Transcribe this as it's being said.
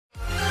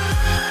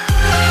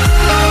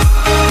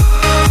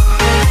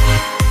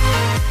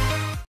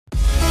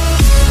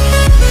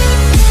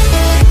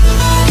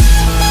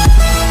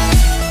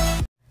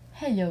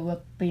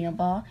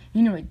Bamball.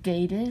 You know what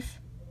day it is?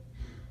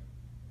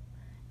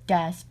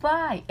 That's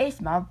right,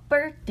 it's my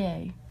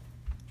birthday.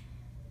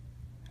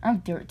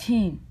 I'm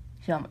 13,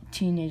 so I'm a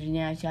teenager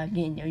now, so I'm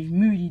getting those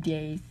moody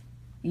days.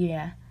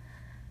 Yeah.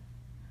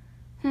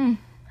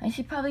 I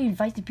should probably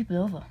invite the people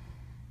over.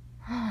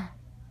 I'm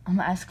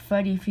gonna ask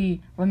Freddy if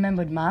he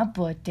remembered my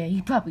birthday.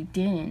 He probably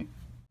didn't.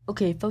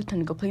 Okay, folks, time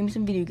to go play me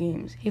some video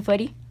games. Hey,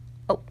 Freddy.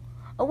 Oh,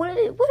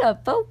 what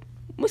up, folks?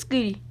 What's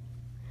goody?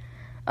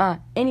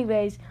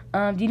 Anyways,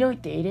 do you know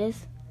what day it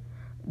is?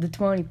 The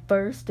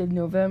 21st of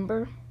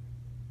November.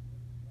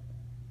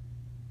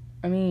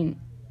 I mean,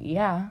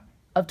 yeah,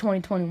 of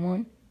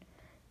 2021.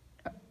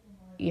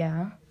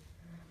 Yeah.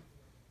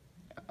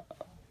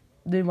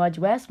 Then why'd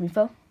you ask me,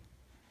 folks?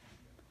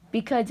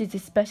 Because it's a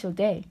special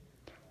day.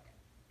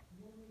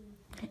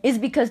 It's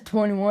because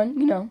 21,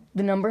 you know,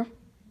 the number.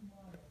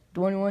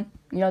 21,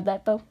 you know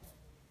that, though?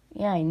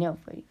 Yeah, I know,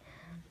 Freddy.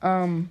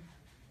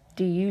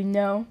 Do you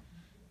know?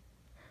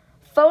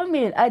 Phone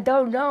me, I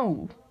don't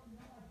know.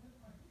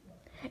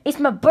 It's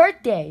my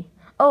birthday.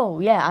 Oh,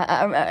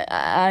 yeah,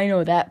 I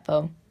know that,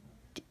 Fo.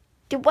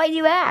 Why'd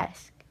you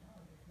ask?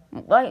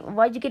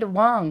 Why'd you get it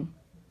wrong?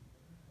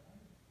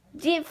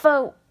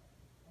 Fo,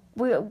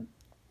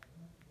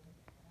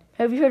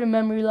 have you heard of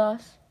memory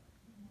loss?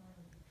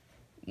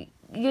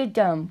 You're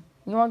dumb.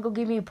 You wanna go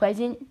give me a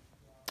present?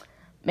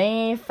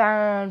 Man,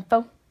 fine,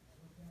 Fo.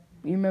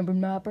 You remember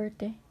my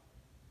birthday?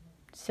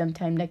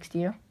 Sometime next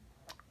year.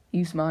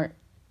 You smart.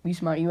 You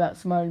smart. You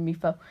outsmarted me,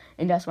 Fo.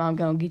 And that's why I'm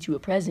gonna get you a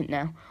present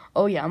now.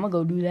 Oh yeah, I'm gonna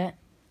go do that.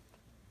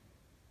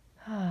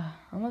 I'm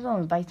gonna go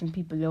invite some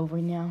people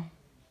over now.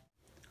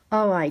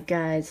 Alright,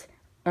 guys.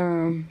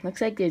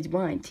 Looks like there's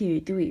 1,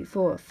 2, 3,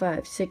 4,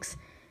 5, 6,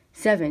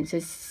 7. So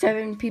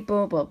 7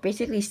 people, well,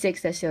 basically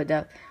 6 that showed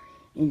up.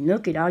 And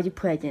look at all your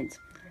presents.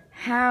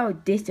 How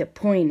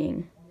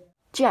disappointing.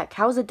 Jack,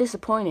 how is it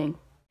disappointing?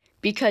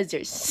 Because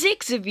there's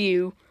 6 of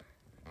you.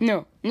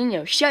 No,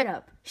 shut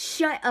up.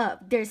 Shut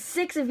up. There's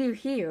 6 of you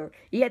here,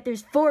 yet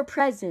there's 4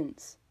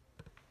 presents.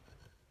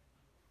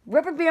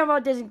 Rubber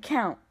Bamball doesn't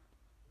count.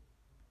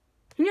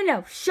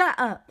 No, shut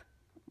up.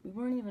 We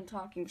weren't even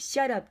talking.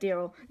 Shut up,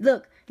 Daryl.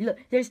 Look,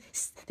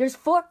 there's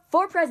 4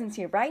 presents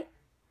here, right?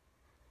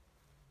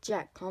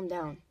 Jack, calm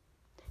down.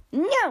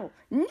 No!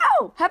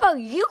 How about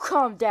you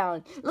calm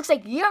down? Looks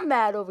like you're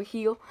mad over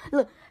here.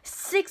 Look,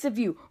 6 of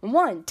you.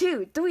 1,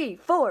 2, 3,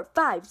 4,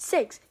 5,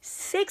 6.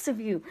 6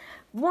 of you.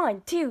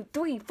 1, 2,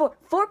 3, 4.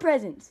 4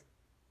 presents.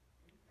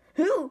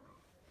 Who?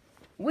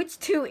 Which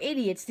 2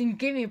 idiots didn't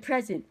give me a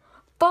present?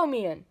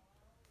 Man.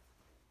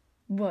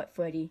 What,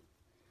 Freddy?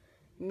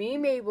 Me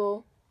and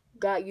Mabel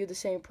got you the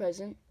same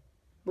present,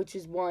 which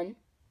is 1.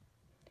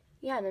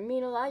 Yeah, and then me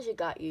and Elijah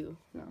got you.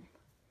 No.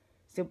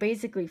 So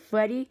basically,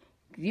 Freddy,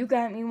 you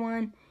got me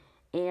 1,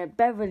 and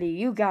Beverly,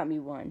 you got me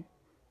 1.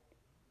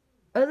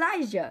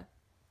 Elijah,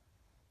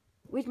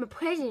 where's my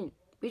present?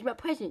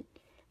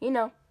 You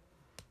know,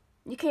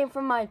 you came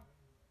from my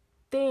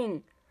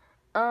thing.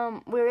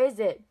 Where is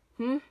it?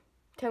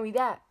 Tell me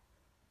that.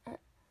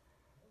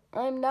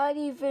 I'm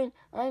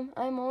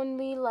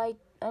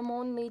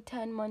only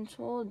 10 months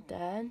old,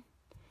 Dad.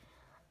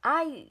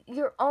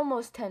 You're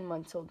almost 10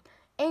 months old.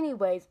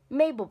 Anyways,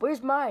 Mabel,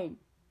 where's mine?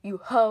 You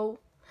hoe.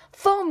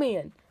 Phone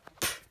man,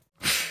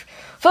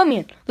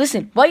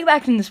 listen, why are you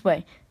acting this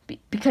way?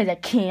 Because I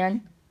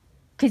can.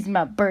 Because it's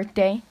my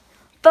birthday.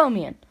 Phone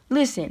man,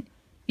 listen,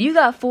 you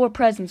got 4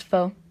 presents,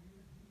 Fo.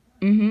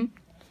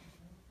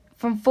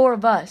 From 4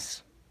 of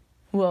us.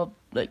 Well,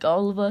 like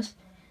all of us.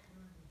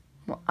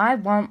 Well, I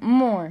want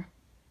more.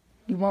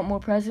 You want more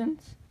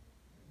presents?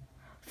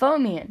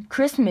 Phone man,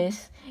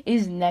 Christmas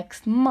is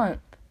next month.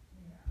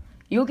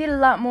 You'll get a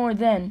lot more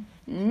then.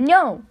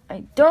 No,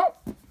 I don't.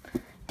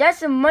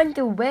 That's a month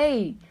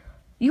away.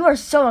 You are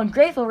so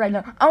ungrateful right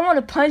now. I want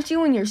to punch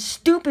you in your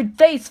stupid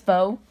face,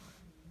 Fo.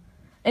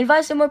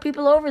 Invite some more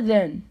people over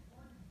then.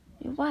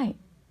 You're right.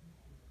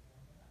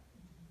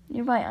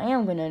 I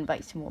am going to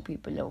invite some more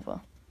people over.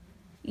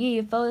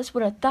 Yeah, Fo, that's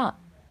what I thought.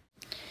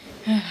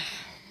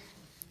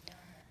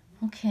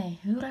 Okay,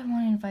 who do I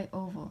want to invite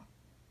over?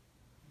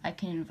 I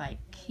can invite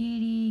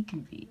Kitty,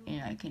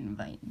 and I can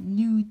invite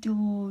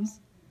Noodles.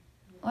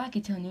 Or I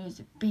could tell Noodles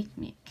to bake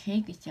me a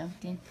cake or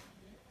something.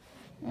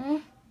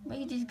 I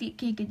can just get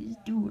cake at the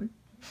store.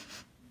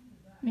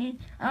 Man,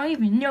 I don't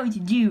even know what to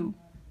do.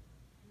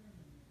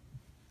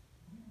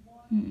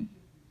 I'm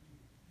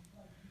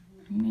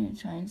gonna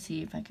try and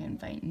see if I can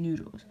invite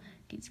Noodles.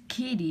 Because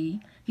Kitty,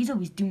 he's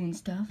always doing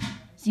stuff.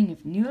 Seeing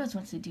if Noodles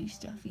wants to do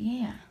stuff,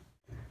 yeah.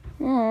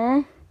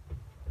 Aww.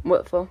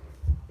 What, Fo?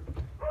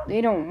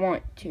 They don't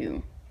want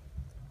to.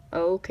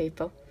 Oh, okay,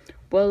 Fo.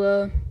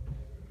 Well,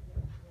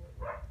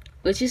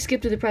 let's just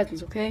skip to the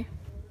presents, okay?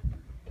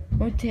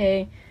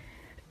 Okay.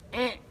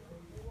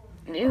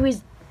 It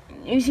was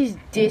his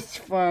dish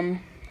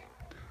from...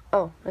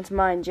 Oh, that's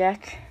mine,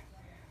 Jack.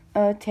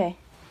 Okay.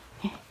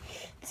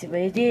 Let's see what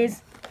it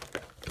is.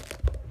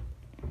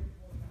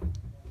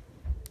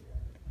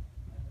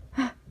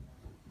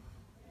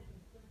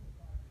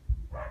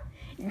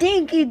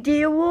 Thank you,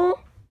 Daryl.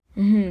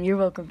 You're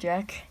welcome,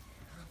 Jack.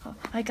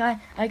 I got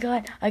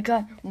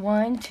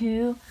 1,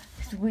 2,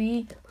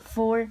 3,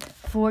 4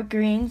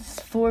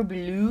 greens, 4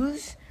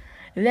 blues.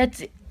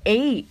 That's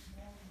 8.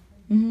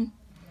 Thank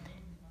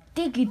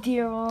you,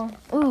 Daryl.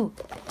 Ooh.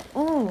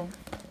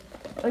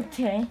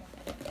 Okay.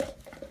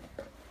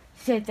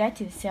 Set that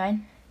to the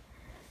side.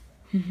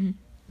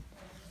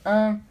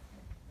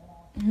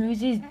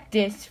 Whose is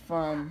this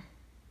from?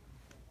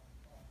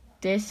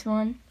 This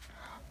one?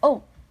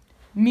 Oh,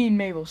 me and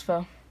Mabel's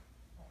phone.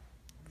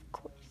 Of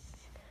course.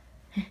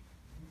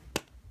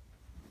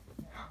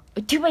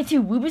 A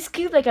 2x2 Rubik's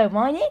Cube like I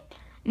wanted?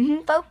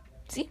 Phone.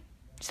 See?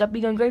 Stop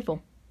being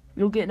ungrateful.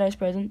 You'll get nice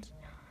presents.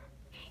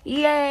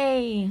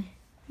 Yay!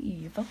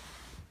 Phone.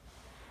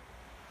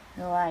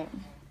 Alright.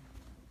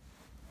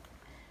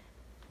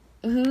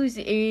 Whose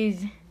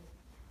is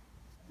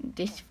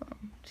this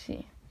from?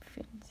 See.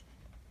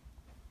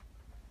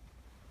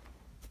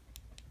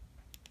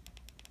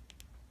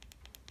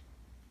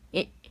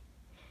 It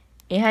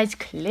has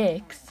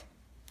clicks.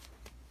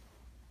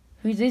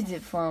 Whose is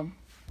it from?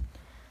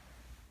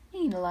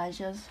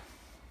 Elijah's.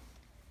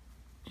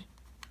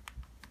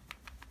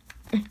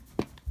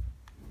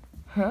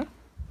 Huh?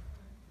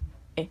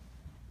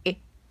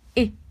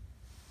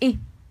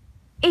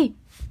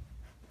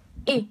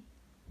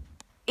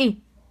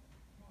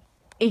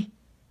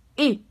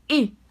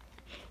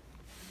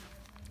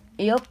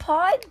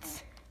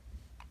 Earpods?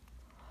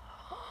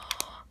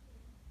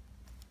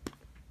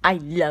 I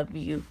love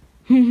you.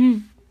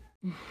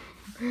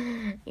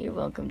 You're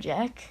welcome,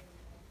 Jack.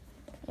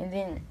 And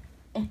then,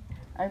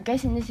 I'm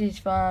guessing this is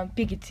from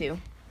Pikachu.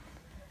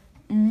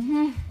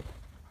 One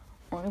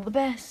of the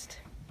best.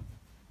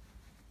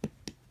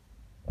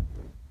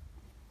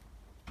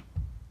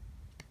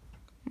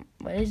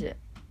 What is it?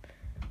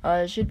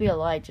 It should be a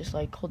light, just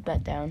like hold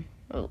that down.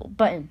 Oh,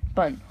 button,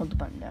 hold the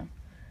button down.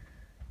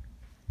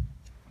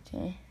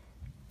 Okay.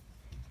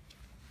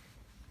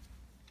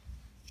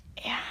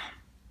 Yeah.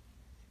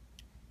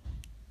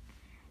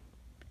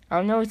 I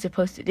don't know what it's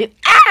supposed to do.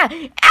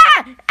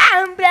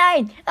 I'm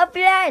blind.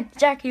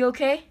 Jack, you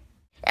okay?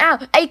 Ow,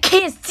 I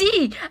can't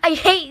see. I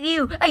hate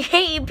you,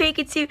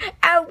 Pikachu.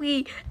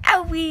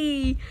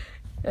 Owie.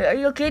 Are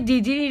you okay? Do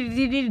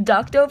you need a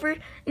doctor over?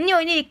 No,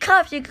 I need a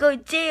cop to go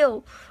to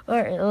jail.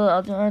 Alright,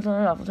 I'll turn it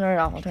off.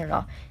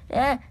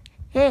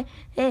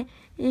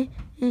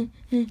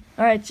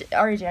 Alright,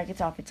 Jack,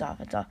 it's off.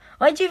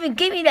 Why'd you even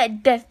give me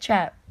that death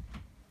trap?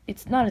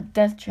 It's not a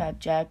death trap,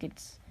 Jack.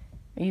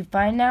 Are you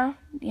fine now?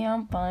 Yeah,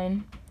 I'm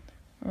fine.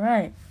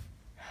 Alright.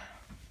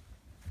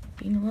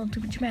 Being a little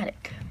too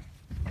dramatic.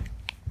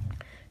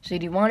 So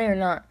do you want it or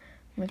not?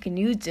 I can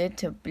use it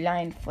to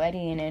blind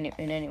Freddy and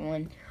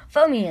anyone.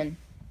 Phone me in.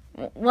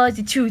 Well, it's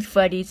the truth,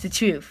 Freddy. It's the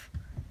truth.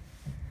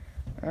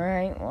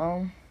 Alright,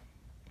 well.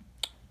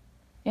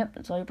 Yep,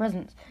 that's all your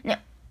presents. Now.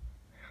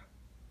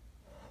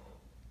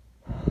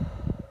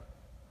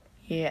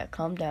 Yeah,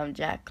 calm down,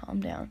 Jack.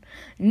 Calm down.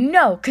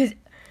 No,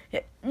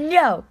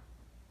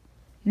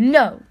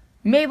 No.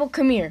 Mabel,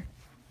 come here.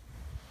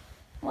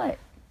 What?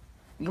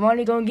 You want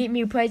to go and get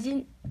me a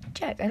present?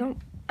 Jack, I don't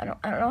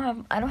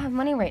have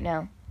money right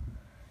now.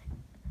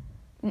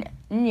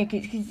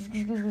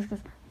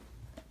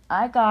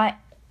 I got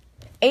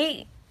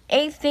 8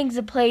 things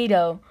of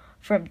Play-Doh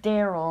from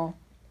Daryl,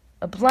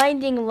 a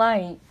blinding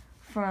light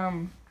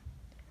from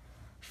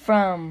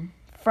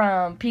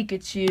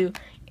Pikachu,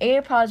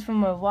 AirPods from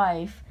my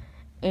wife,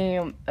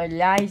 and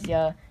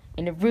Elijah,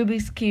 and a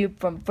Rubik's Cube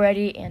from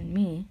Freddy and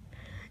me.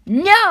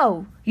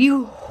 No!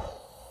 You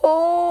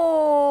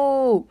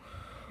ho!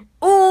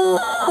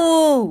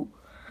 Ooh!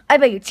 I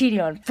bet you're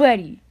cheating on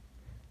Freddy.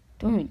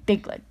 Don't even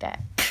think like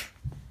that.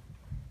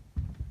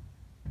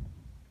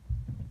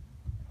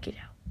 Get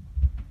out.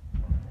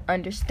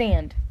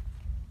 Understand.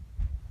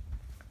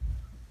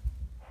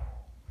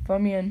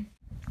 Phone me in.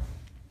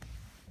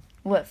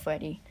 What,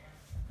 Freddy?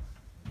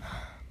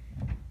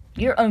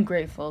 You're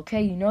ungrateful,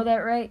 okay? You know that,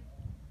 right?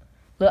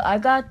 Look, I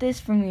got this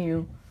from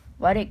you.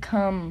 Why'd it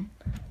come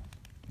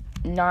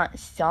not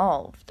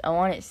solved? I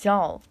want it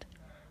solved.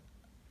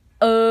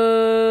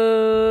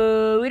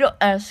 We don't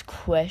ask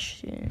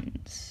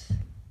questions.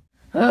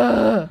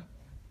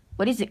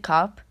 What is it,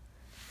 cop?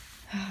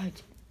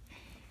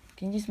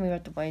 Can you just move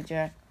out the way,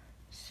 Jack?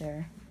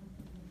 Sir.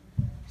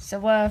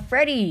 So,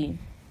 Freddy.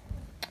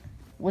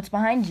 What's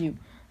behind you?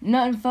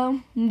 Nothing,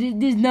 phone.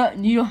 There's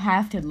nothing. You don't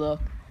have to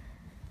look.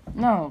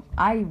 No,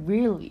 I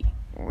really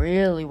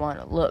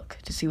want to look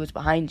to see what's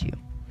behind you.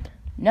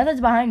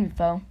 Nothing's behind me,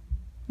 phone.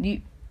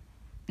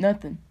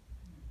 Nothing.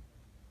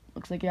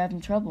 Looks like you're having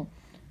trouble.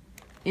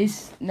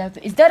 It's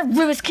nothing. Is that a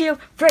Rubik's Cube?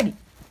 Freddy!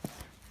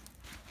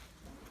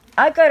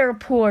 I got a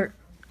report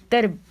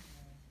that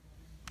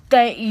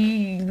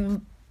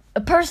a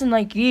person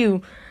like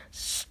you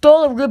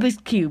stole a Rubik's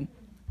Cube.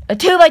 A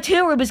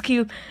 2x2 Rubik's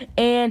Cube,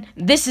 and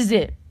this is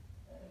it.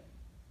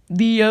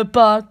 The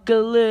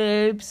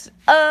apocalypse.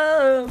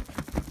 Oh!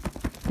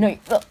 No,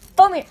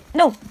 phone me.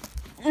 No!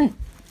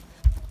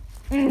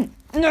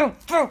 No!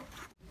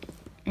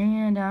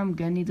 And I'm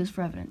gonna need this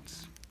for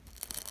evidence.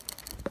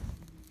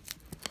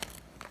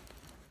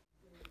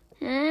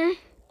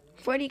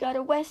 Freddy got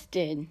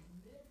arrested.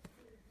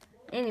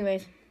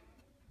 Anyways,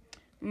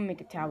 I'm gonna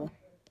make a towel.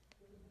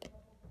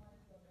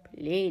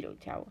 Play-Doh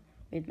towel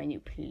with my new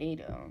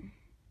Play-Doh.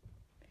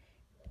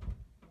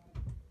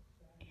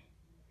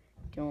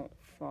 Don't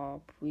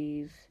fall,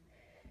 please.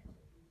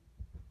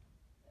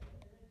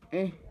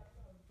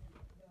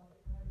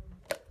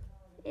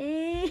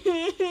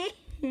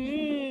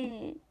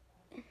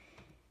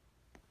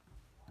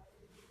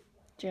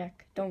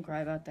 Jack, don't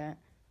cry about that.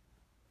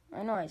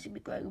 I know I should be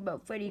crying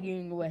about Freddy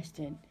getting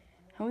arrested.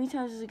 How many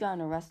times has he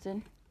gotten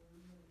arrested?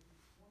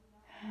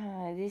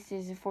 This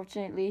is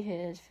unfortunately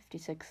his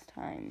 56th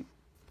time.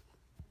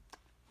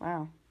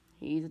 Wow,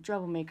 he's a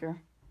troublemaker.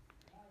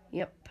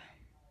 Yep.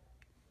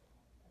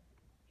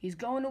 He's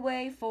going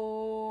away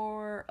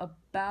for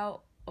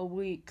about a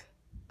week.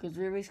 Because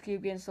River's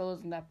keep getting sold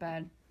isn't that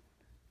bad.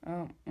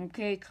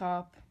 Okay,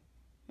 cop.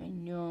 I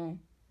know.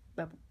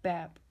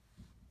 Bap.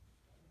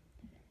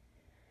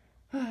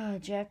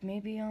 Jack,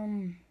 maybe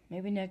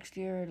next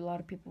year a lot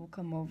of people will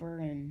come over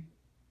and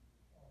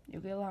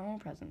you'll get a lot more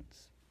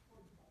presents.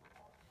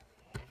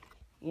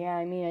 Yeah,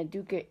 I mean, I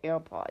do get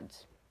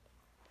AirPods.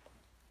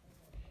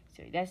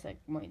 So that's like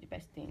one of the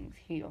best things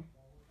here.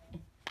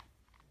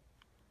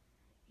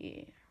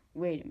 Yeah,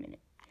 wait a minute.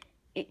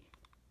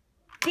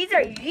 These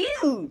are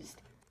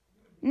used!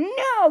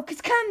 No,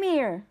 cause come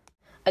here.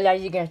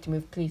 Elijah, you're gonna have to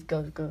move. Please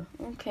go.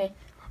 Okay.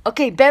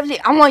 Okay, Beverly,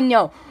 I want to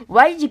know.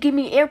 Why did you give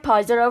me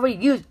AirPods that are already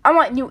used? I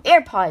want new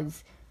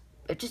AirPods.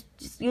 Just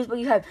use what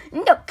you have.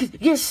 No, cause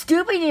you're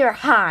stupid and you're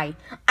high.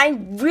 I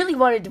really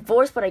want a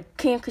divorce, but I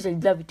can't cause I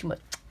love you too much.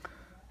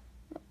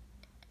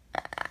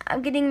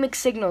 I'm getting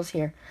mixed signals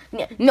here.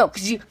 No,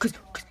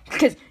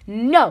 cause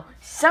no,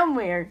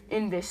 somewhere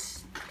in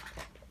this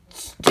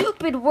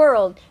stupid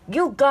world,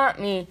 you got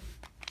me.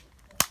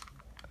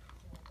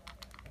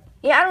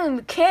 Yeah, I don't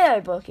even care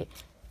about it.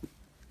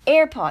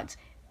 AirPods.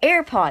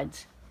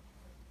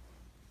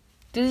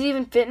 Does it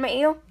even fit in my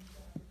ear?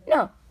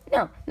 No.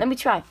 Let me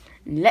try.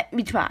 They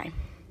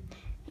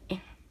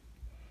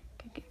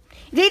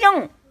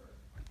don't.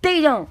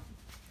 You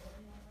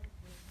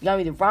got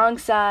me the wrong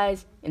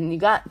size, and you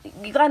got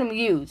them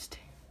used.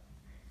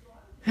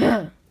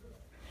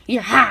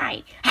 You're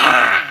high,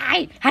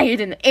 higher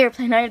than the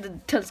airplane, higher than the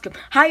telescope,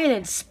 higher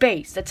than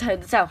space. That's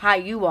how high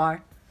you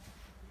are.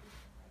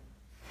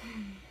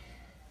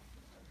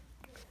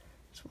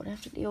 That's what I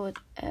have to deal with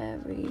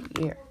every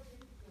year.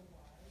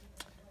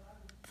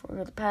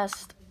 For the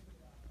past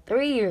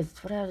 3 years,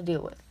 that's what I have to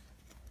deal with.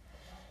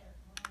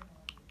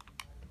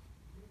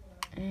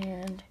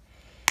 And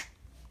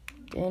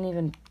didn't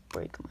even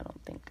break him, I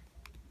don't think.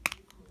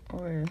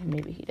 Or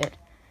maybe he did.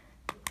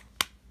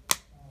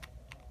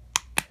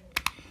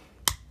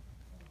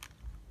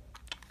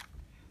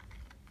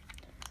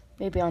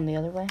 Maybe on the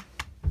other way.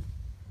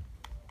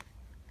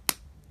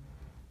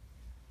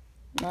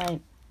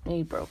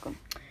 He broke him.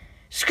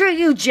 Screw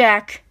you,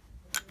 Jack!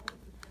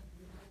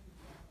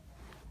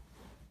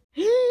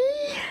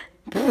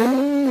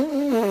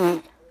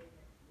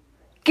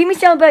 Give me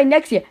somebody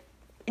next year.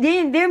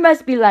 There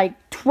must be like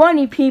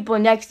 20 people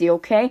next year,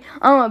 okay?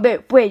 I want a bit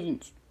of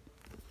presents.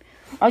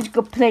 I'll just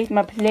go place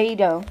my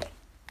Play-Doh.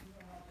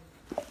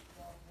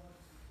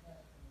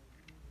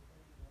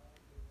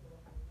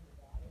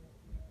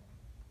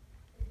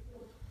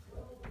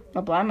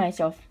 I'll blind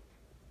myself.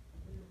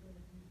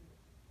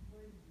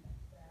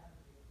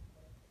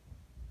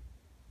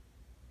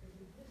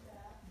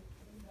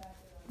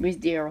 Where's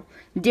Daryl?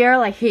 Daryl,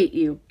 I hate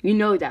you. You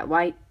know that,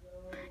 right?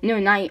 No,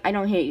 I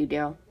don't hate you,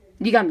 Daryl.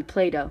 You got me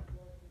Play-Doh.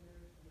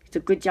 It's a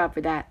good job for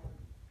that.